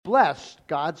blessed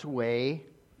God's way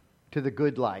to the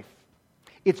good life.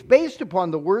 It's based upon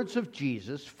the words of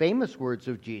Jesus, famous words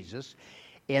of Jesus,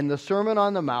 in the Sermon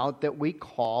on the Mount that we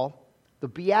call the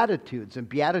Beatitudes. And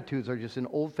Beatitudes are just an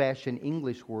old-fashioned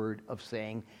English word of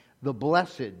saying the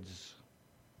blesseds.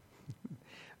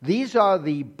 These are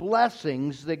the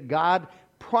blessings that God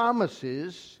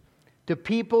promises to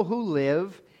people who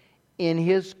live in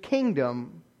His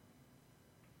kingdom.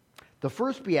 The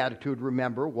first beatitude,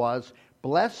 remember, was,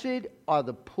 "Blessed are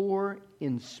the poor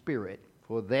in spirit,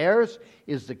 for theirs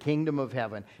is the kingdom of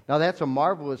heaven." Now that's a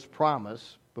marvelous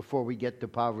promise before we get to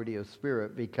poverty of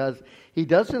spirit, because He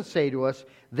doesn't say to us,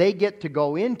 they get to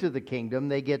go into the kingdom,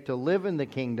 they get to live in the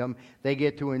kingdom, they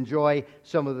get to enjoy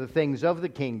some of the things of the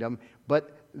kingdom,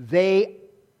 but they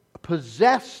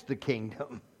possess the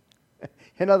kingdom.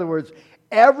 In other words,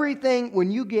 everything,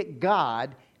 when you get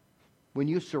God, when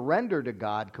you surrender to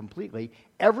God completely,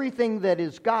 everything that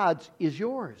is God's is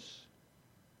yours.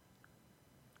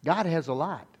 God has a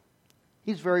lot.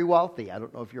 He's very wealthy. I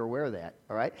don't know if you're aware of that,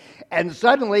 all right? And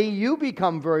suddenly you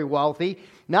become very wealthy,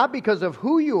 not because of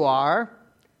who you are,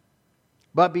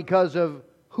 but because of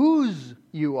whose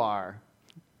you are.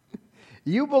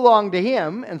 You belong to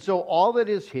Him, and so all that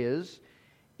is His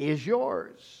is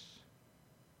yours.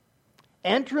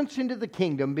 Entrance into the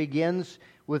kingdom begins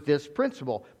with this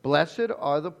principle. Blessed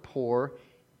are the poor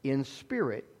in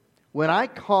spirit. When I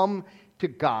come to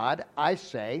God, I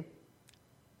say,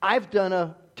 I've done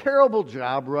a terrible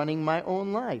job running my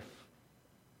own life.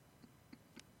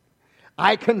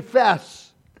 I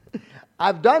confess,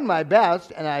 I've done my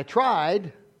best and I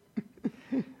tried,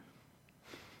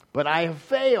 but I have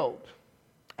failed.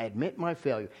 I admit my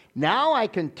failure. Now I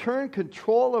can turn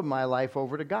control of my life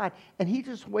over to God, and He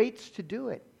just waits to do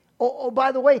it. Oh,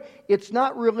 by the way, it's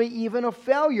not really even a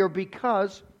failure,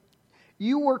 because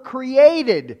you were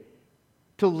created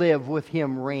to live with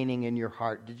Him reigning in your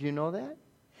heart. Did you know that?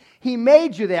 He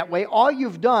made you that way. All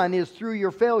you've done is, through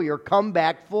your failure, come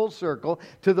back full circle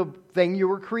to the thing you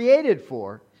were created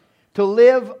for. To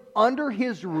live under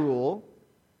His rule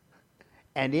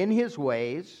and in His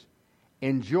ways,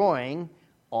 enjoying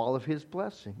all of His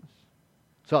blessings.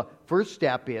 So, first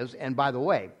step is, and by the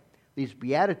way, these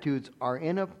Beatitudes are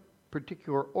in a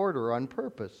particular order on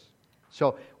purpose.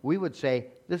 So, we would say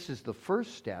this is the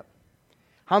first step.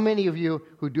 How many of you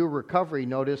who do recovery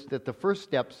notice that the first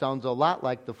step sounds a lot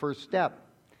like the first step?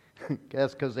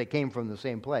 That's because they came from the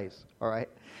same place, all right?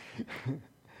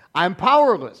 I'm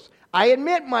powerless. I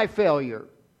admit my failure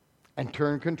and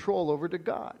turn control over to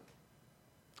God.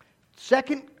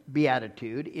 Second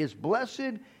beatitude is,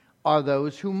 blessed are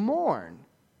those who mourn,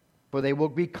 for they will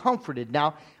be comforted.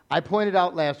 Now, I pointed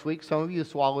out last week, some of you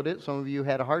swallowed it, some of you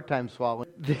had a hard time swallowing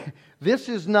it. This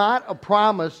is not a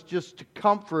promise just to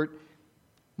comfort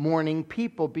mourning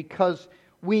people, because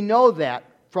we know that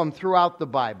from throughout the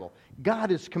Bible.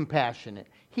 God is compassionate.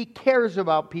 He cares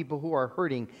about people who are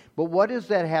hurting. But what does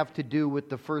that have to do with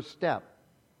the first step?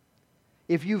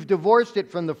 If you've divorced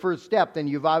it from the first step, then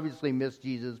you've obviously missed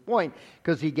Jesus' point,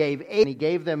 because He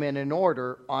gave them in an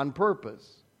order on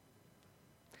purpose.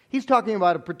 He's talking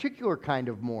about a particular kind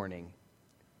of mourning.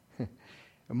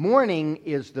 Mourning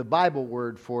is the Bible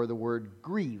word for the word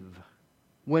grieve.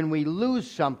 When we lose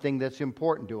something that's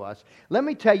important to us. Let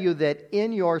me tell you that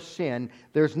in your sin,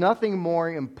 there's nothing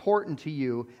more important to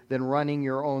you than running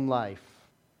your own life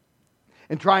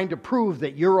and trying to prove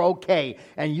that you're okay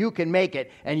and you can make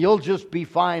it and you'll just be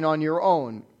fine on your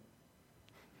own.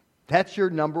 That's your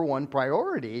number one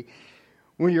priority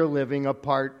when you're living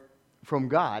apart from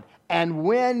God. And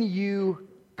when you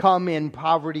come in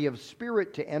poverty of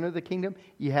spirit to enter the kingdom,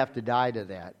 you have to die to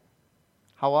that.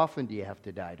 How often do you have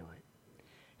to die to it?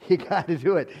 You got to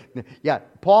do it. Yeah,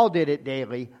 Paul did it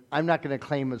daily. I'm not going to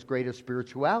claim as great a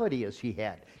spirituality as he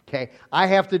had. Okay, I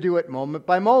have to do it moment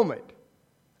by moment,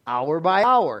 hour by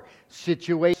hour,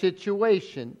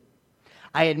 situation.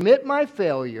 I admit my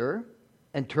failure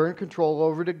and turn control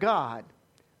over to God.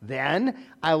 Then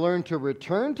I learn to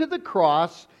return to the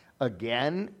cross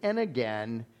again and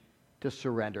again to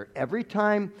surrender. Every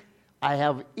time I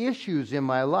have issues in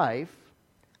my life,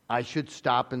 I should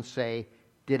stop and say,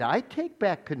 did I take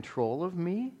back control of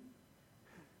me?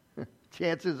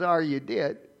 Chances are you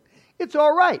did. It's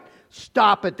all right.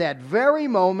 Stop at that very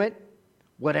moment,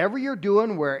 whatever you're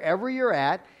doing, wherever you're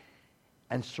at,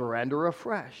 and surrender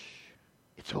afresh.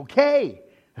 It's okay.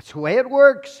 That's the way it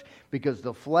works, because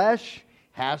the flesh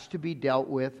has to be dealt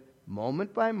with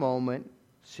moment by moment,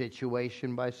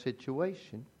 situation by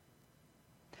situation.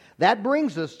 That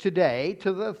brings us today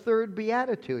to the third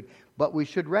beatitude, but we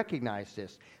should recognize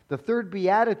this. The third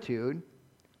beatitude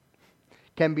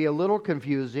can be a little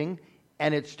confusing,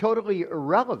 And it's totally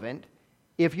irrelevant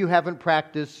if you haven't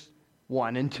practiced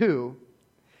 1 and 2.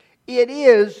 It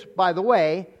is, by the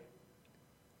way,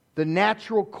 the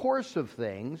natural course of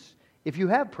things if you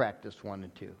have practiced 1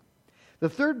 and 2. The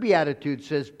third beatitude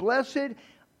says, "Blessed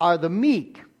are the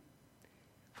meek,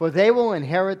 for they will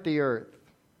inherit the earth."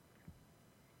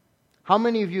 How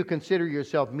many of you consider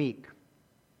yourself meek?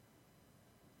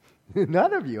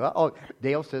 None of you. Oh,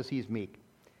 Dale says he's meek.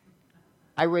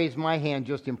 I raised my hand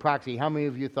just in proxy. How many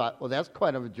of you thought, well, that's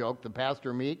quite of a joke, the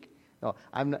pastor meek? No,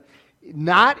 I'm not.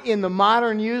 Not in the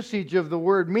modern usage of the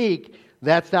word meek.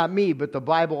 That's not me, but the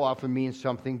Bible often means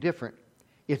something different.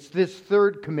 It's this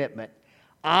third commitment.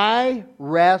 I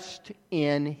rest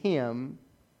in Him,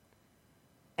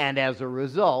 and as a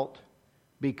result,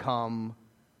 become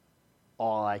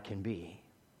all I can be.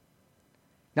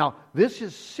 Now, this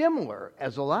is similar,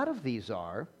 as a lot of these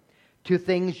are, to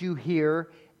things you hear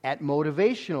at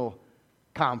motivational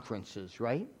conferences,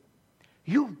 right?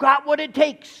 You've got what it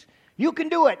takes. You can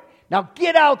do it. Now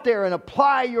get out there and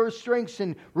apply your strengths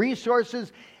and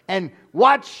resources and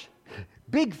watch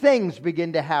big things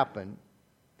begin to happen.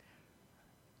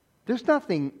 There's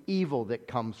nothing evil that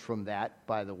comes from that,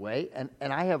 by the way, and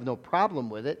I have no problem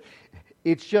with it.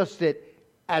 It's just that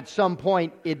at some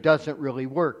point it doesn't really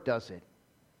work, does it?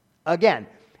 Again,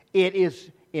 it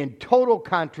is in total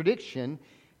contradiction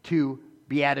to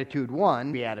Beatitude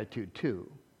 1, Beatitude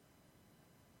 2.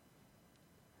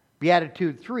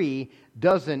 Beatitude 3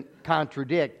 doesn't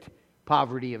contradict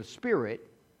poverty of spirit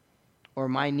or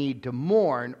my need to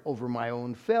mourn over my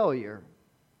own failure.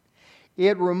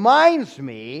 It reminds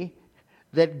me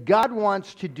that God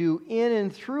wants to do in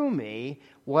and through me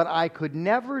what I could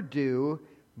never do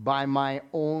by my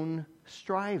own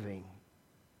striving.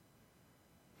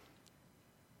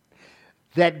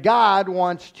 That God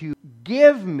wants to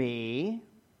give me,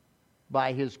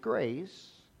 by His grace,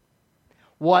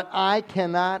 what I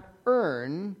cannot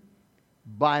earn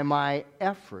by my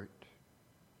effort.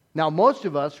 Now, most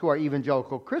of us who are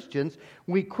evangelical Christians,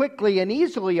 we quickly and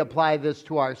easily apply this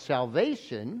to our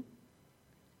salvation.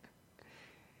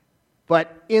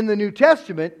 But in the New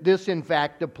Testament, this in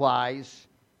fact applies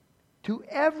to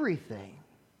everything.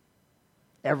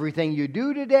 Everything you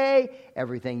do today,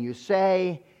 everything you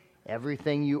say,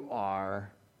 everything you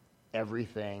are,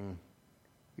 everything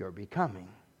you're becoming.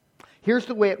 Here's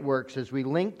the way it works as we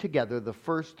link together the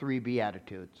first 3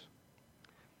 Beatitudes.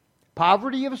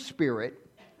 Poverty of spirit,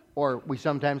 or we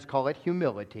sometimes call it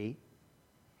humility,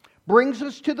 brings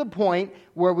us to the point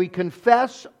where we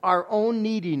confess our own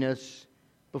neediness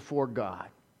before God.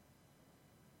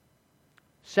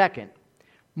 Second,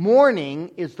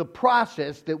 mourning is the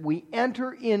process that we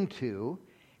enter into,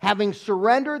 having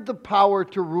surrendered the power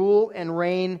to rule and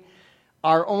reign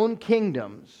our own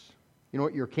kingdoms. You know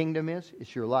what your kingdom is?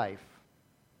 It's your life.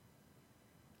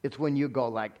 It's when you go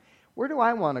like, where do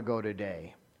I want to go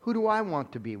today? Who do I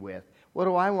want to be with? What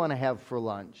do I want to have for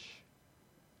lunch?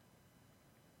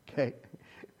 Okay.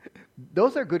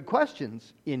 Those are good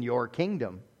questions in your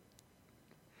kingdom.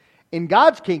 In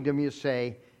God's kingdom, you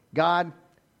say, God,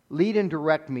 lead and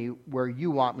direct me where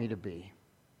you want me to be.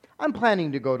 I'm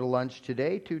planning to go to lunch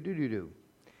today to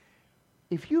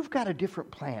If you've got a different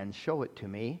plan, show it to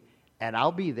me, and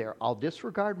I'll be there. I'll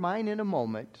disregard mine in a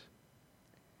moment.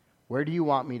 Where do you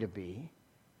want me to be?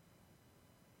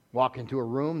 Walk into a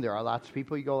room, there are lots of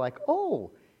people, you go like,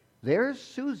 oh, there's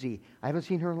Susie. I haven't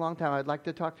seen her in a long time. I'd like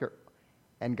to talk to her.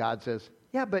 And God says,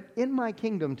 yeah, but in my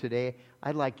kingdom today,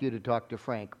 I'd like you to talk to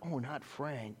Frank. Oh, not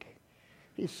Frank.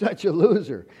 He's such a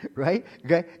loser, right?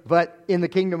 Okay. But in the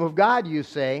kingdom of God, you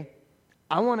say,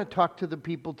 I want to talk to the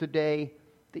people today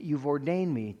that you've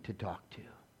ordained me to talk to.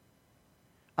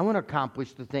 I want to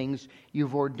accomplish the things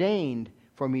you've ordained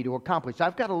for me to accomplish.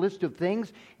 I've got a list of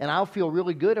things, and I'll feel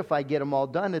really good if I get them all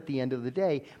done at the end of the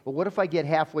day. But what if I get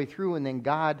halfway through and then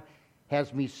God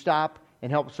has me stop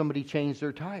and help somebody change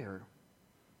their tire?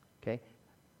 Okay?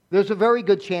 There's a very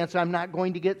good chance I'm not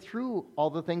going to get through all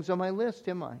the things on my list,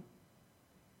 am I?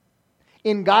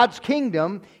 In God's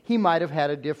kingdom, He might have had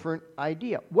a different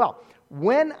idea. Well,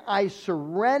 when I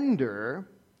surrender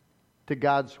to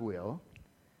God's will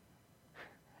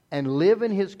and live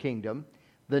in His kingdom,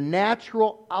 the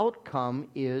natural outcome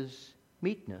is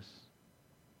meekness.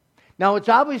 Now, it's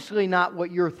obviously not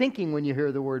what you're thinking when you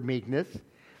hear the word meekness,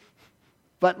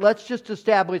 but let's just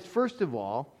establish, first of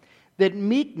all, that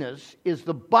meekness is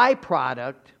the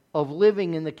byproduct of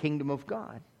living in the kingdom of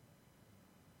God.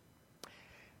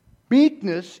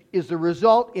 Meekness is the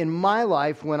result in my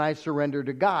life when I surrender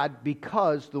to God,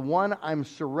 because the one I'm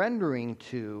surrendering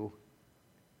to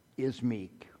is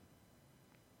meek.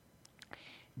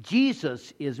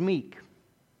 Jesus is meek.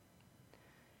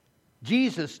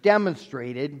 Jesus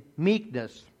demonstrated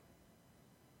meekness.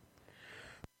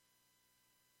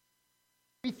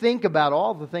 We think about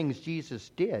all the things Jesus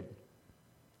did,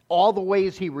 all the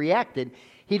ways he reacted.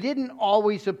 He didn't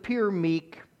always appear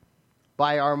meek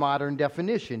by our modern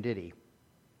definition, did he?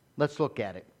 Let's look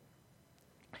at it.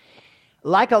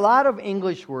 Like a lot of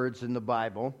English words in the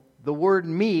Bible, the word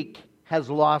meek has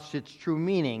lost its true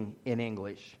meaning in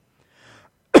English.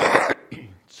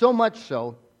 So much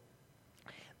so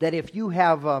that if you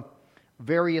have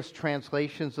various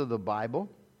translations of the Bible,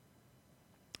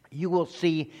 you will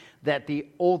see that the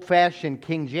old-fashioned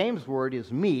King James word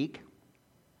is meek,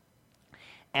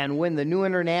 and when the New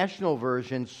International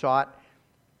Version sought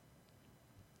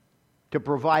to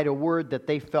provide a word that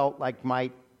they felt like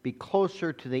might be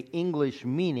closer to the English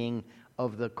meaning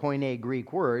of the Koine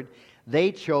Greek word,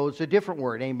 they chose a different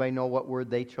word. Anybody know what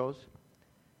word they chose?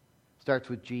 Starts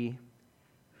with G.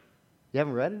 You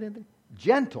haven't read it in there?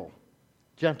 Gentle.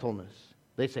 Gentleness.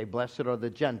 They say, blessed are the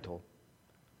gentle.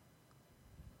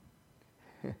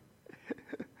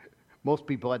 Most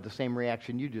people had the same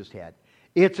reaction you just had.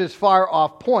 It's as far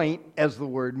off point as the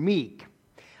word meek.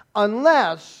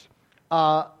 Unless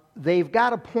they've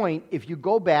got a point if you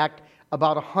go back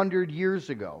about 100 years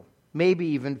ago, maybe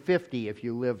even 50 if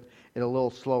you lived in a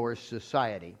little slower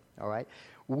society, all right?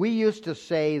 We used to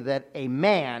say that a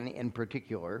man in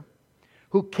particular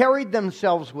who carried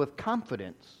themselves with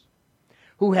confidence,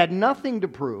 who had nothing to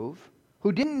prove,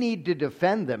 who didn't need to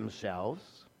defend themselves,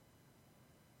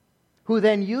 who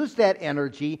then used that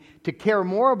energy to care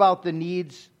more about the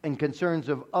needs and concerns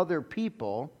of other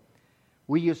people,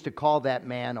 we used to call that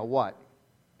man a what?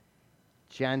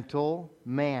 Gentle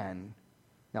man.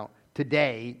 Now,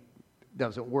 today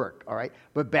doesn't work, all right?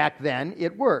 But back then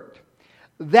it worked.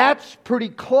 That's pretty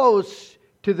close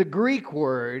to the Greek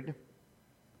word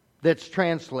that's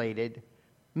translated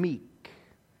meek.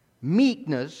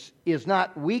 Meekness is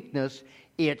not weakness,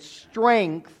 it's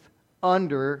strength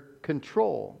under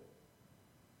control.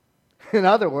 In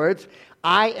other words,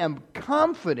 I am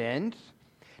confident,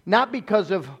 not because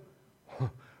of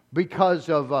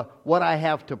what I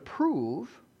have to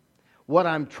prove, what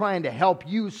I'm trying to help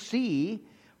you see,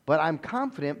 but I'm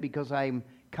confident because I'm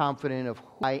confident of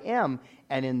who I am,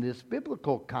 and in this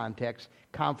biblical context,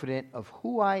 confident of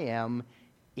who I am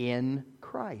in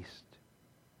Christ.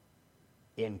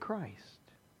 In Christ.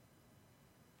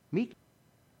 Meek.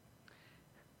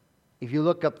 If you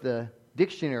look up the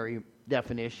dictionary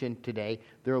definition today,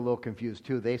 they're a little confused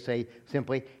too. They say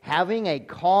simply, having a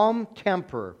calm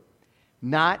temper,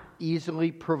 not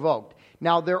easily provoked.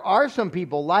 Now, there are some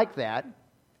people like that,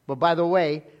 but by the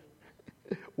way,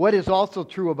 what is also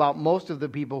true about most of the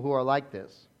people who are like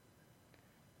this?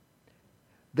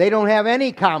 They don't have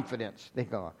any confidence. They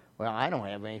go, well, I don't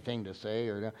have anything to say,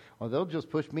 or well, they'll just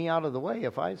push me out of the way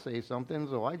if I say something,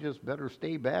 so I just better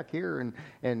stay back here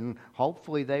and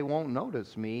hopefully they won't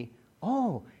notice me.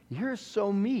 Oh, you're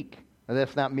so meek. Well,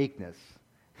 that's not meekness.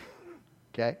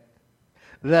 Okay?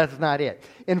 That's not it.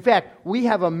 In fact, we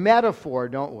have a metaphor,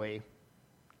 don't we,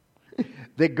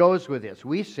 that goes with this.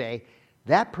 We say,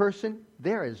 that person,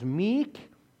 they're as meek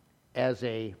as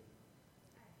a...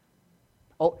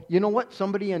 Oh, you know what?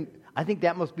 I think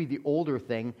that must be the older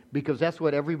thing, because that's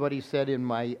what everybody said in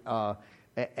my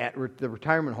at the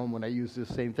retirement home when I used this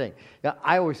same thing. Now,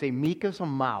 I always say meek as a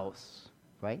mouse,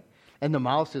 right? And the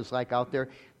mouse is like out there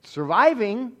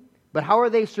surviving, but how are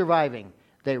they surviving?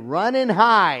 They run and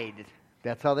hide.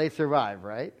 That's how they survive,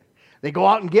 right? They go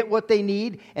out and get what they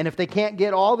need, and if they can't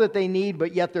get all that they need,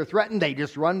 but yet they're threatened, they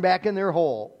just run back in their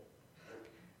hole.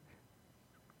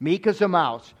 Meek as a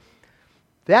mouse.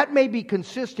 That may be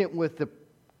consistent with the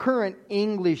current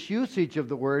English usage of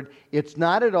the word. It's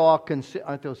not at all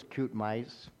aren't those cute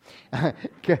mice?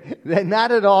 They're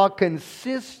not at all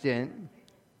consistent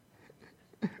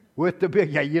with the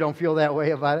big... Yeah, you don't feel that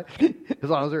way about it? As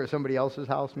long as they're at somebody else's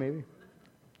house, maybe?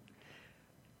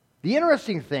 The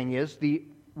interesting thing is the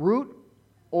root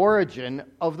origin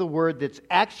of the word that's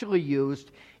actually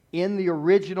used in the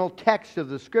original text of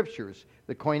the Scriptures,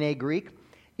 the Koine Greek,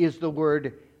 is the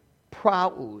word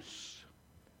praus.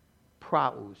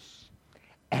 Praus.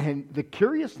 And the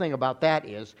curious thing about that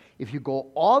is, if you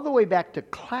go all the way back to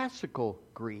classical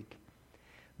Greek,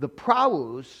 the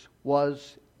praus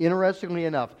was, interestingly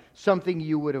enough, something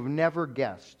you would have never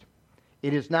guessed.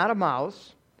 It is not a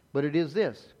mouse, but it is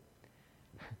this.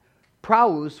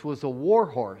 Praus was a war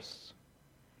horse.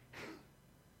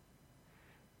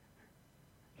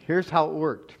 Here's how it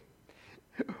worked.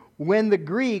 When the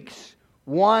Greeks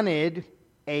wanted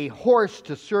a horse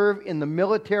to serve in the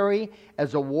military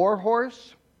as a war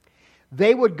horse,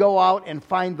 they would go out and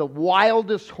find the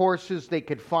wildest horses they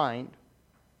could find.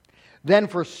 Then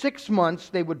for 6 months,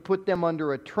 they would put them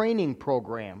under a training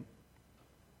program.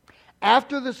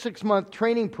 After the 6-month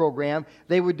training program,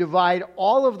 they would divide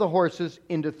all of the horses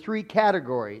into 3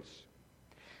 categories.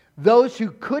 Those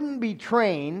who couldn't be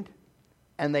trained,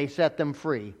 and they set them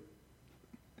free.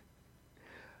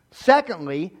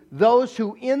 Secondly, those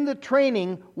who in the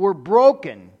training were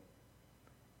broken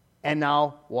and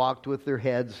now walked with their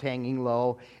heads hanging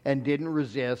low and didn't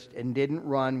resist and didn't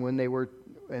run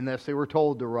unless they were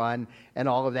told to run and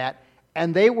all of that.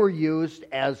 And they were used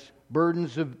as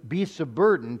beasts of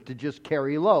burden to just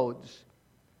carry loads.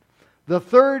 The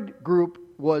third group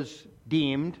was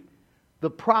deemed the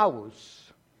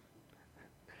praus.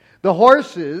 The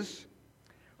horses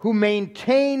who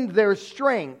maintained their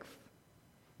strength,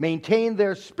 maintained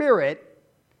their spirit,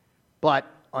 but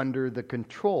under the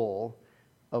control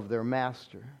of their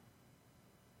master.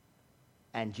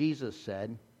 And Jesus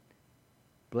said,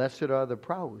 "Blessed are the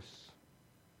praus."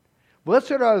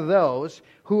 Blessed are those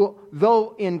who,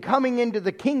 though in coming into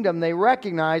the kingdom they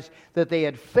recognized that they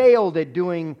had failed at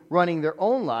running their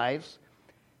own lives,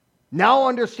 now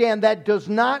understand that does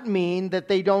not mean that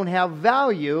they don't have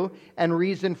value and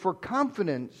reason for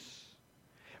confidence.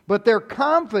 But their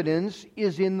confidence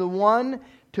is in the one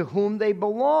to whom they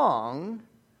belong,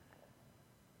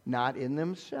 not in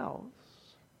themselves.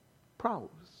 Praus.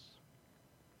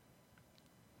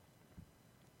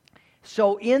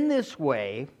 So in this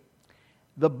way,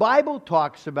 the Bible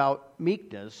talks about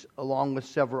meekness, along with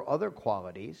several other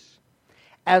qualities,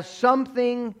 as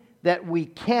something that we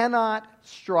cannot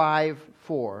strive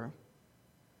for.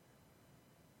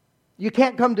 You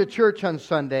can't come to church on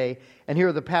Sunday and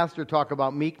hear the pastor talk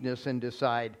about meekness and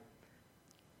decide,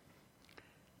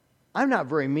 I'm not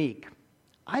very meek.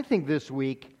 I think this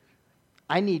week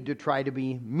I need to try to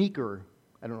be meeker.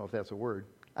 I don't know if that's a word.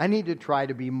 I need to try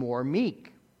to be more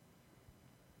meek.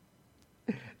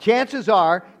 Chances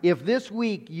are, if this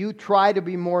week you try to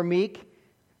be more meek,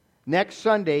 next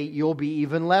Sunday you'll be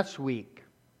even less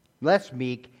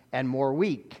meek, and more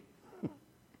weak.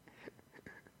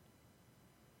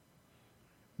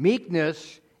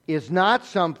 Meekness is not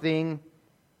something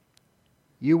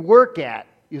you work at,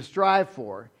 you strive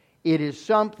for. It is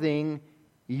something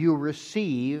you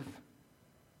receive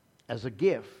as a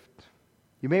gift.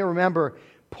 You may remember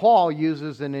Paul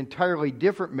uses an entirely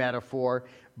different metaphor,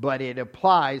 but it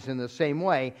applies in the same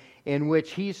way, in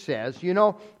which he says,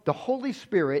 the Holy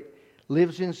Spirit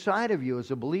lives inside of you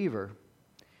as a believer.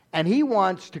 And He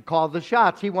wants to call the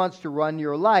shots. He wants to run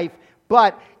your life.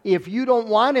 But if you don't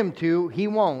want Him to, He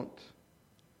won't.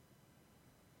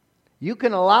 You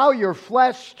can allow your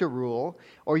flesh to rule,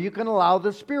 or you can allow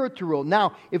the Spirit to rule.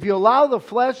 Now, if you allow the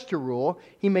flesh to rule,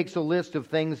 He makes a list of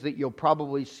things that you'll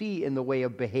probably see in the way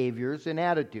of behaviors and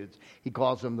attitudes. He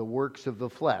calls them the works of the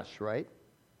flesh, right?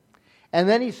 And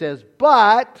then He says,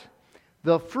 but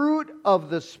the fruit of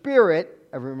the Spirit,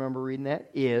 I remember reading that,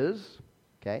 is,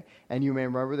 okay? And you may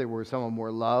remember there were some of them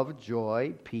were love,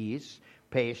 joy, peace,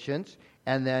 patience.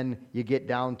 And then you get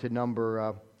down to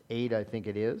number 8, I think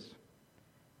it is.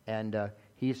 And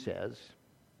he says,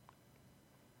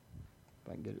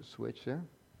 if I can get it switched there,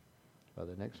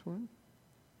 the next one.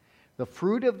 The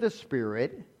fruit of the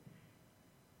Spirit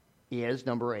is,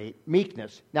 number 8,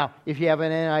 meekness. Now, if you have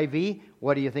an NIV,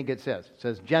 what do you think it says? It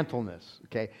says gentleness,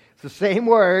 okay? It's the same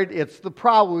word. It's the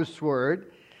praus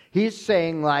word. He's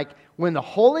saying, when the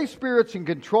Holy Spirit's in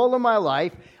control of my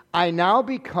life, I now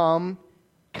become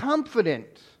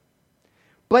confident.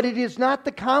 But it is not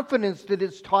the confidence that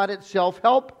is taught at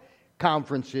self-help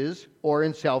conferences or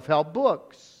in self-help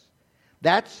books.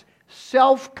 That's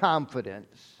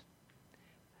self-confidence.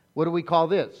 What do we call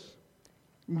this?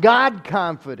 God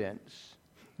confidence.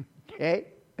 Okay?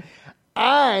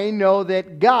 I know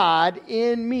that God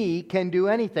in me can do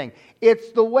anything.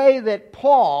 It's the way that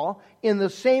Paul, in the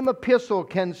same epistle,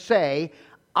 can say,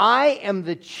 I am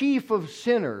the chief of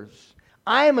sinners.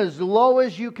 I am as low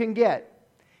as you can get.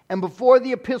 And before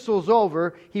the epistle's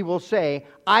over, he will say,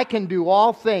 I can do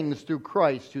all things through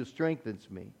Christ who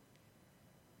strengthens me.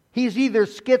 He's either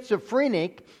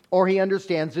schizophrenic or he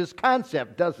understands this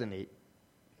concept, doesn't he?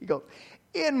 He goes,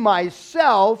 in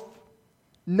myself,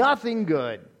 nothing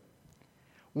good.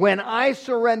 When I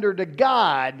surrender to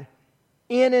God,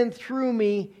 in and through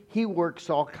me, He works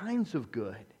all kinds of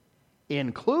good,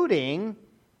 including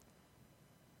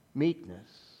meekness.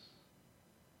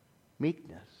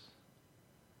 Meekness.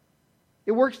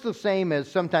 It works the same as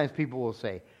sometimes people will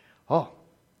say,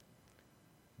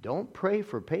 don't pray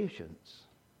for patience.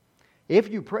 If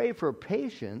you pray for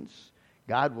patience,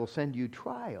 God will send you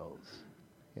trials.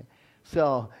 Okay?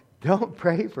 So, don't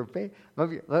pray for patience. Let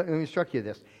me instruct you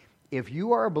this. If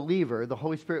you are a believer, the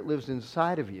Holy Spirit lives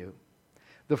inside of you.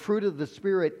 The fruit of the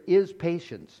Spirit is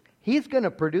patience. He's going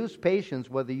to produce patience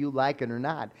whether you like it or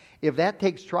not. If that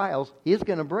takes trials, He's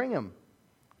going to bring them.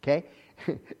 Okay?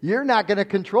 You're not going to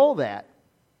control that.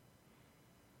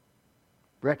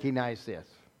 Recognize this.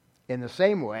 In the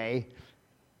same way,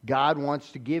 God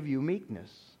wants to give you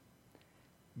meekness.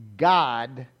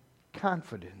 God,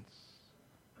 confidence.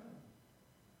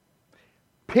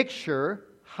 Picture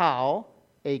how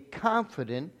a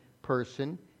confident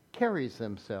person carries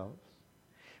themselves.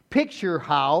 Picture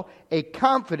how a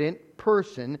confident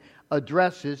person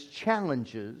addresses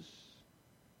challenges.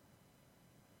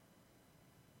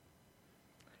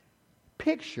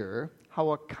 Picture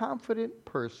how a confident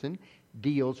person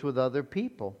deals with other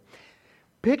people.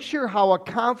 Picture how a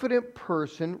confident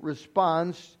person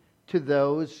responds to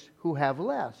those who have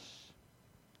less.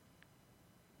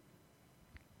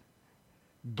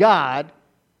 God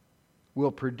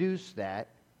will produce that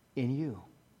in you.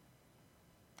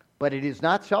 But it is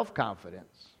not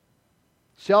self-confidence.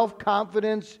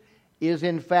 Self-confidence is,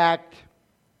 in fact,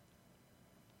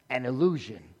 an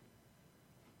illusion.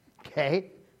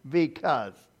 Okay?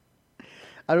 Because,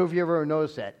 I don't know if you ever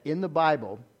noticed that. In the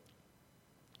Bible,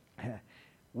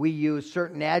 we use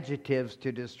certain adjectives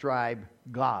to describe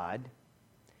God,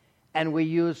 and we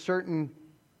use certain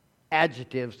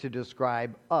adjectives to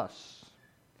describe us.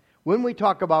 When we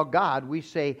talk about God, we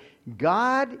say,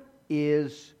 God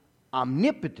is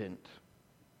omnipotent.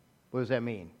 What does that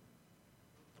mean?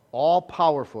 All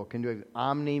powerful. Can do it.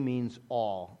 Omni means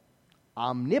all.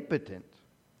 Omnipotent.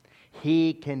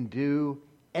 He can do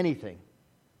anything.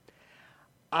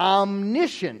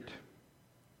 Omniscient.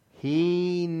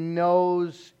 He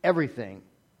knows everything.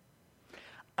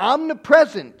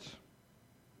 Omnipresent.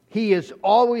 He is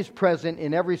always present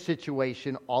in every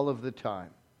situation all of the time.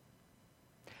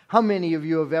 How many of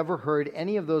you have ever heard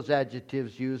any of those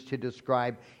adjectives used to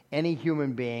describe any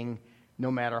human being,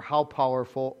 no matter how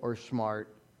powerful or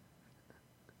smart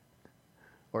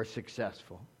or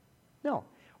successful? No.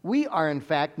 We are, in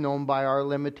fact, known by our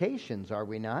limitations, are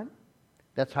we not?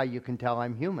 That's how you can tell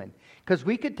I'm human. Because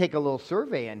we could take a little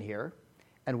survey in here,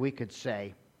 and we could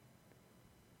say,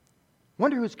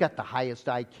 wonder who's got the highest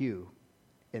IQ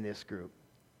in this group.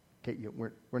 Okay,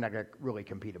 we're not going to really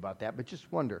compete about that, but just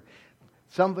wonder.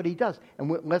 Somebody does. And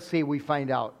let's say we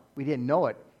find out we didn't know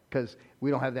it because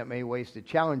we don't have that many ways to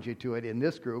challenge you to it in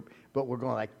this group, but we're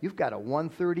going like, you've got a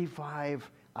 135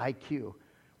 IQ.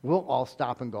 We'll all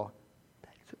stop and go,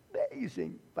 that's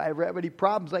amazing. If I ever have any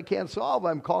problems I can't solve,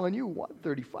 I'm calling you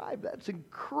 135. That's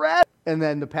incredible. And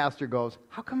then the pastor goes,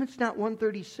 how come it's not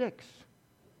 136?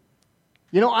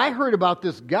 You know, I heard about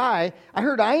this guy. I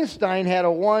heard Einstein had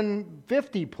a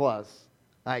 150 plus.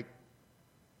 Like,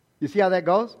 you see how that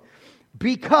goes?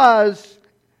 Because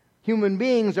human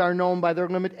beings are known by their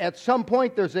limit. At some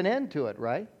point, there's an end to it,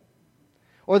 right?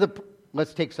 Or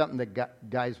let's take something that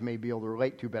guys may be able to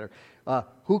relate to better.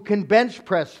 Who can bench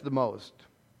press the most?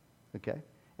 Okay?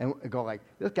 And go like,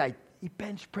 this guy, he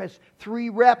bench pressed 3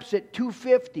 reps at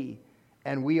 250.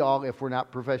 And we all, if we're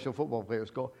not professional football players,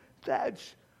 go,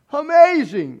 that's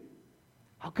amazing.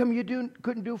 How come you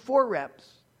couldn't do 4 reps?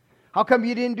 How come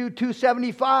you didn't do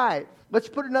 275? Let's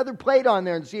put another plate on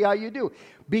there and see how you do.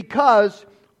 Because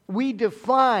we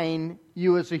define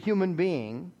you as a human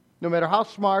being, no matter how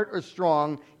smart or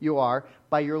strong you are,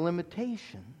 by your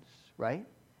limitations, right?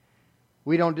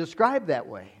 We don't describe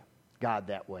God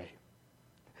that way.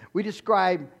 We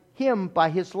describe Him by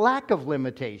His lack of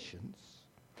limitations.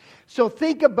 So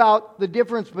think about the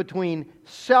difference between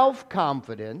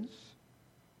self-confidence,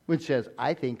 which says,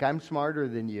 I think I'm smarter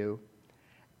than you,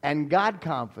 and God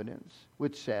confidence,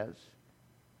 which says,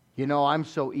 you know, I'm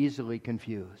so easily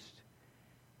confused.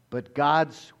 But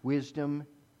God's wisdom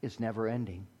is never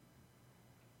ending.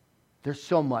 There's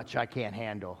so much I can't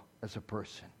handle as a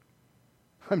person.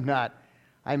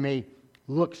 I may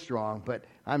look strong, but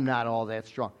I'm not all that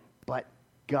strong. But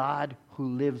God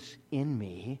who lives in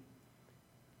me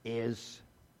is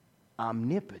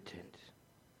omnipotent.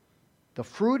 The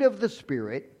fruit of the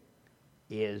Spirit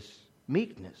is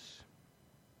meekness.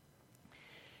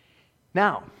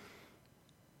 Now,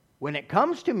 when it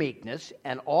comes to meekness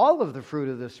and all of the fruit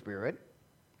of the Spirit,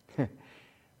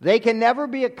 they can never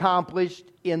be accomplished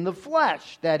in the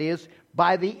flesh. That is,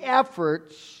 by the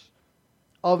efforts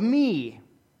of me.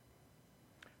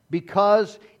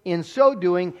 Because in so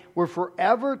doing, we're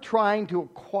forever trying to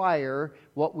acquire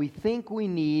what we think we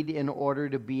need in order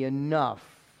to be enough.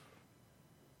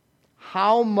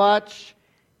 How much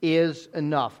is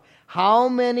enough? How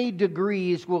many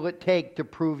degrees will it take to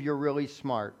prove you're really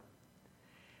smart?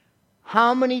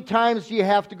 How many times do you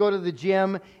have to go to the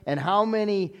gym, and how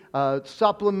many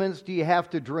supplements do you have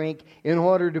to drink in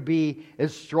order to be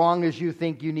as strong as you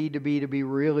think you need to be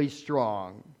really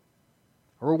strong?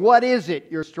 Or what is it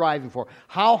you're striving for?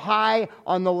 How high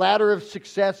on the ladder of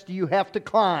success do you have to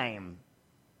climb?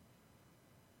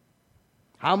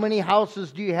 How many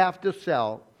houses do you have to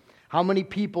sell? How many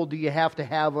people do you have to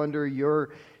have under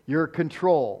your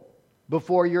control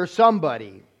before you're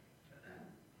somebody?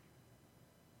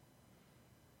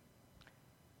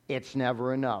 It's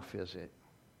never enough, is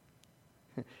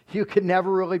it? You can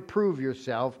never really prove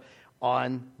yourself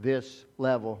on this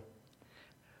level.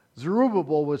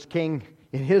 Zerubbabel was king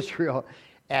in Israel,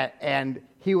 and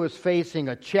he was facing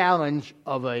a challenge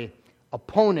of an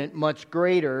opponent much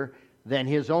greater than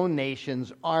his own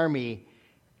nation's army.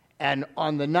 And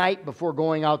on the night before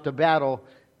going out to battle,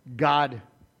 God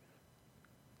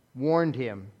warned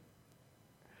him,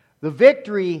 the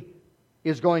victory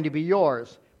is going to be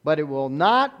yours, but it will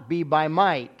not be by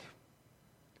might,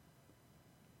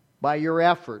 by your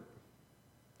effort,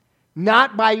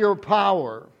 not by your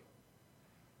power,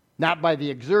 not by the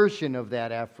exertion of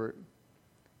that effort,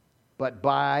 but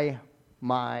by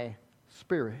my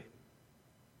Spirit.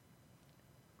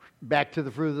 Back to the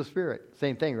fruit of the Spirit.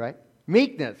 Same thing, right?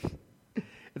 Meekness.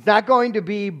 It's not going to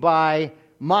be by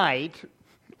might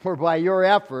or by your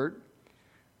effort,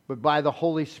 but by the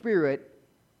Holy Spirit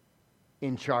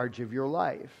in charge of your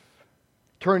life.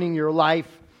 Turning your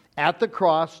life at the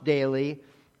cross daily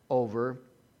over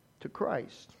to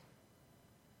Christ.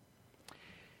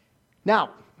 Now,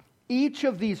 each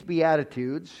of these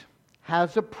Beatitudes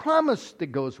has a promise that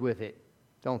goes with it,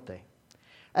 don't they?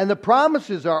 And the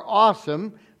promises are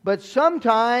awesome, but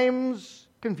sometimes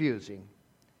confusing.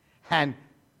 And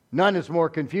none is more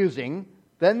confusing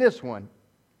than this one.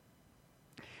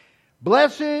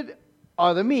 Blessed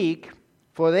are the meek,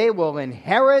 for they will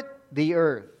inherit the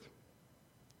earth.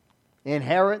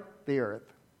 Inherit the earth.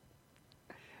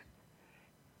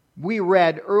 We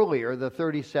read earlier the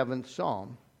 37th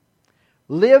Psalm.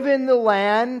 Live in the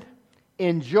land,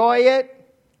 enjoy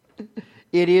it.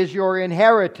 It is your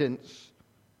inheritance,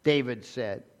 David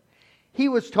said. He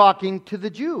was talking to the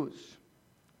Jews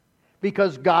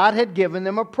because God had given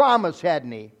them a promise,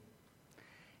 hadn't he?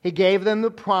 He gave them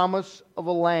the promise of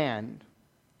a land.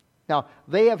 Now,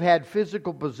 they have had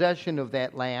physical possession of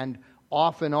that land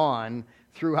off and on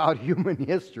throughout human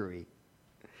history.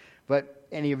 But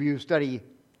any of you who study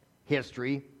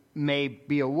history may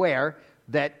be aware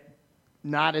that,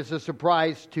 not as a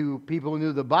surprise to people who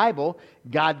knew the Bible,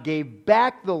 God gave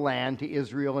back the land to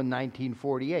Israel in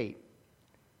 1948.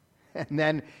 And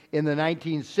then in the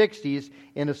 1960s,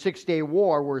 in a 6-day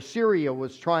war where Egypt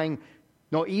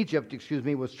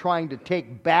was trying to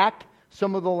take back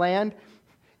some of the land,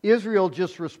 Israel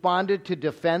just responded to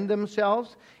defend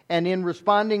themselves. And in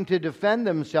responding to defend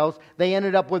themselves, they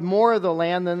ended up with more of the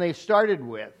land than they started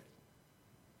with.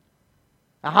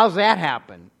 Now, how's that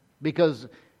happen? Because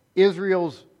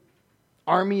Israel's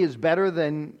army is better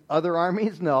than other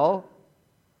armies? No.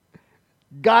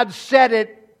 God said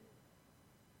it.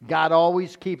 God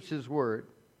always keeps His word.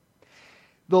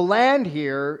 The land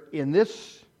here, in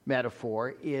this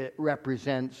metaphor, it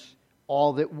represents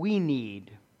all that we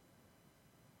need.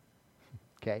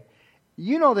 Okay?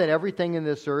 You know that everything in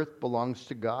this earth belongs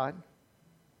to God?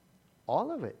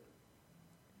 All of it.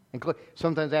 And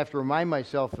sometimes I have to remind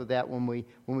myself of that when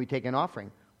we take an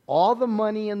offering. All the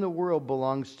money in the world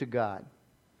belongs to God.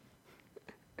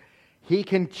 He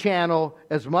can channel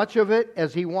as much of it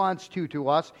as He wants to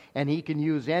us, and He can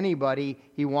use anybody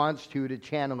He wants to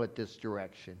channel it this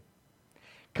direction.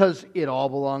 Because it all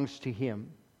belongs to Him.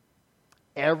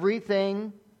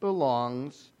 Everything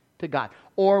belongs to God.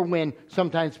 Or when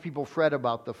sometimes people fret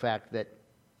about the fact that,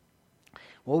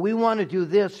 well, we want to do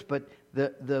this, but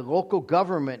the local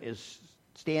government is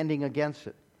standing against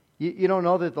it. You don't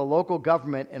know that the local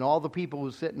government and all the people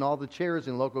who sit in all the chairs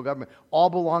in local government all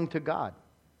belong to God.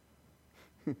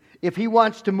 If He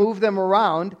wants to move them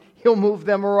around, He'll move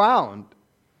them around.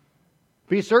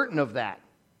 Be certain of that,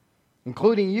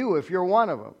 including you if you're one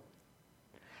of them.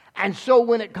 And so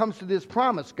when it comes to this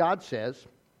promise, God says,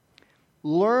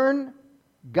 learn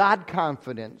God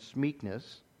confidence,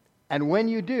 meekness, and when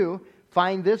you do,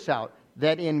 find this out,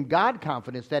 that in God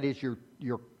confidence, that is your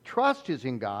trust is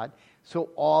in God, so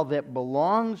all that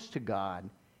belongs to God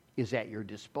is at your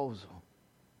disposal.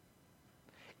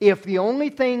 If the only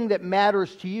thing that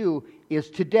matters to you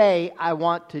is today, I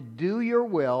want to do your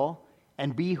will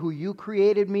and be who you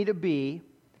created me to be,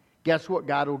 guess what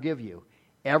God will give you?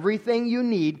 Everything you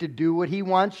need to do what He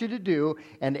wants you to do,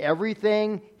 and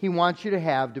everything He wants you to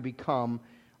have to become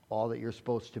all that you're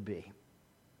supposed to be.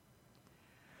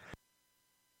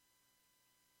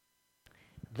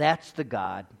 That's the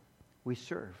God we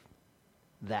serve.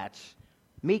 That's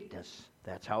meekness.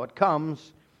 That's how it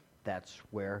comes. That's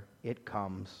where it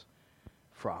comes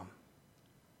from.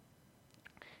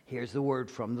 Here's the word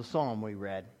from the psalm we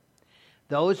read.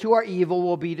 Those who are evil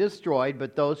will be destroyed,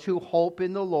 but those who hope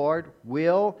in the Lord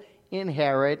will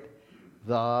inherit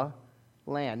the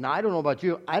land. Now, I don't know about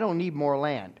you. I don't need more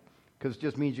land, because it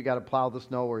just means you got to plow the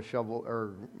snow or shovel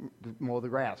or mow the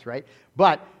grass, right?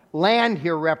 But land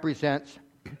here represents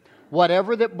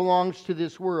whatever that belongs to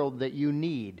this world that you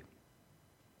need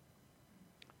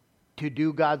to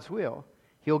do God's will,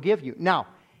 He'll give you. Now,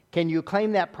 can you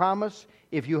claim that promise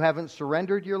if you haven't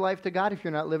surrendered your life to God, if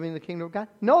you're not living in the kingdom of God?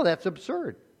 No, that's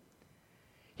absurd.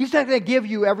 He's not going to give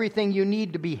you everything you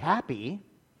need to be happy.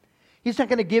 He's not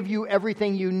going to give you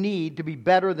everything you need to be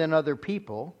better than other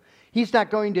people. He's not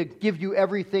going to give you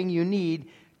everything you need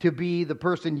to be the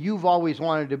person you've always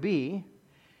wanted to be.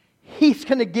 He's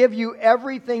going to give you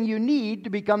everything you need to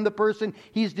become the person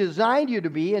He's designed you to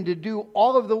be and to do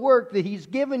all of the work that He's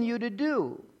given you to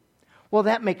do. Well,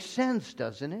 that makes sense,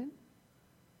 doesn't it?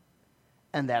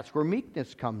 And that's where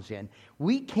meekness comes in.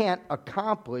 We can't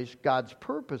accomplish God's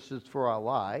purposes for our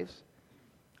lives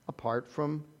apart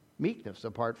from meekness,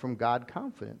 apart from God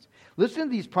confidence. Listen to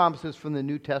these promises from the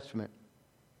New Testament.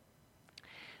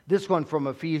 This one from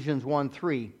Ephesians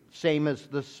 1:3, same as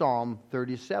the Psalm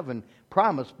 37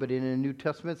 promise, but in a New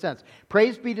Testament sense.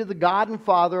 Praise be to the God and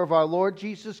Father of our Lord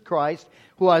Jesus Christ,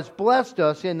 who has blessed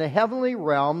us in the heavenly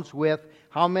realms with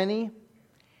how many?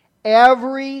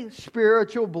 Every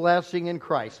spiritual blessing in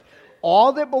Christ.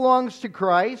 All that belongs to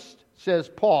Christ, says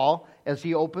Paul, as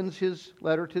he opens his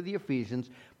letter to the Ephesians,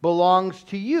 belongs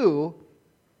to you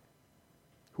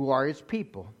who are His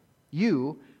people.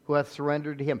 You who have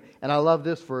surrendered to Him. And I love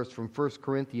this verse from 1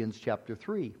 Corinthians chapter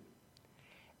 3.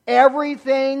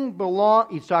 Everything belongs,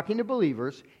 he's talking to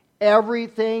believers,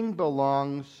 everything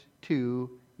belongs to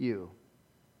you.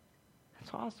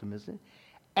 That's awesome, isn't it?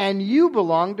 And you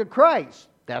belong to Christ.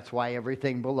 That's why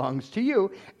everything belongs to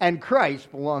you. And Christ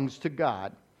belongs to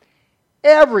God.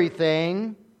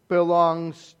 Everything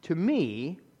belongs to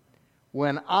me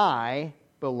when I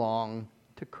belong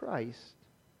to Christ.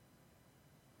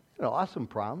 An awesome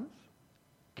promise.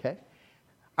 Okay.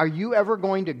 Are you ever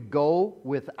going to go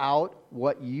without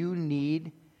what you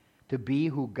need to be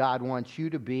who God wants you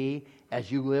to be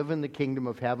as you live in the kingdom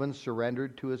of heaven,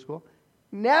 surrendered to His will?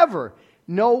 Never.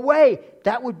 No way.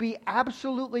 That would be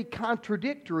absolutely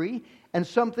contradictory and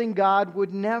something God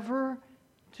would never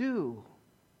do.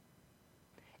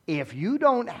 If you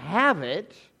don't have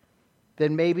it,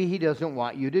 then maybe He doesn't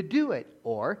want you to do it,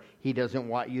 or He doesn't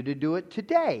want you to do it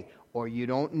today, or you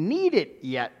don't need it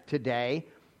yet today,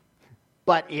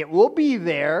 but it will be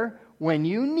there when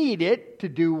you need it to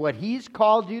do what He's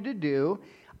called you to do.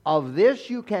 Of this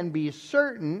you can be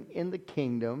certain in the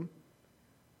kingdom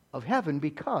of heaven,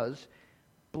 because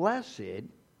blessed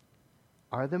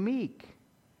are the meek.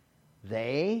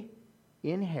 They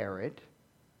inherit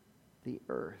the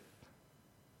earth.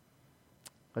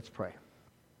 Let's pray.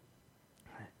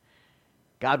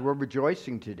 God, we're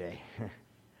rejoicing today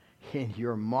in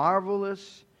Your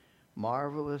marvelous,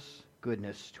 marvelous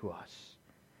goodness to us.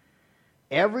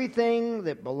 Everything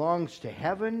that belongs to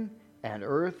heaven and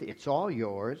earth, it's all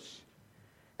Yours.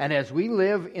 And as we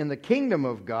live in the kingdom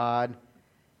of God,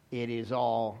 it is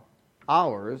all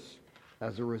ours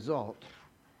as a result.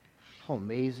 How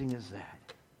amazing is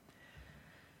that?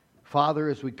 Father,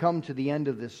 as we come to the end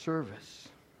of this service,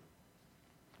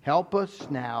 help us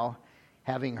now,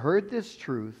 having heard this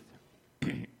truth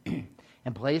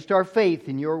and placed our faith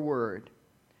in Your word,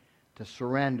 to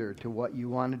surrender to what You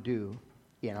want to do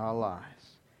in our lives.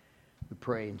 We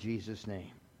pray in Jesus'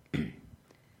 name.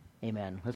 Amen.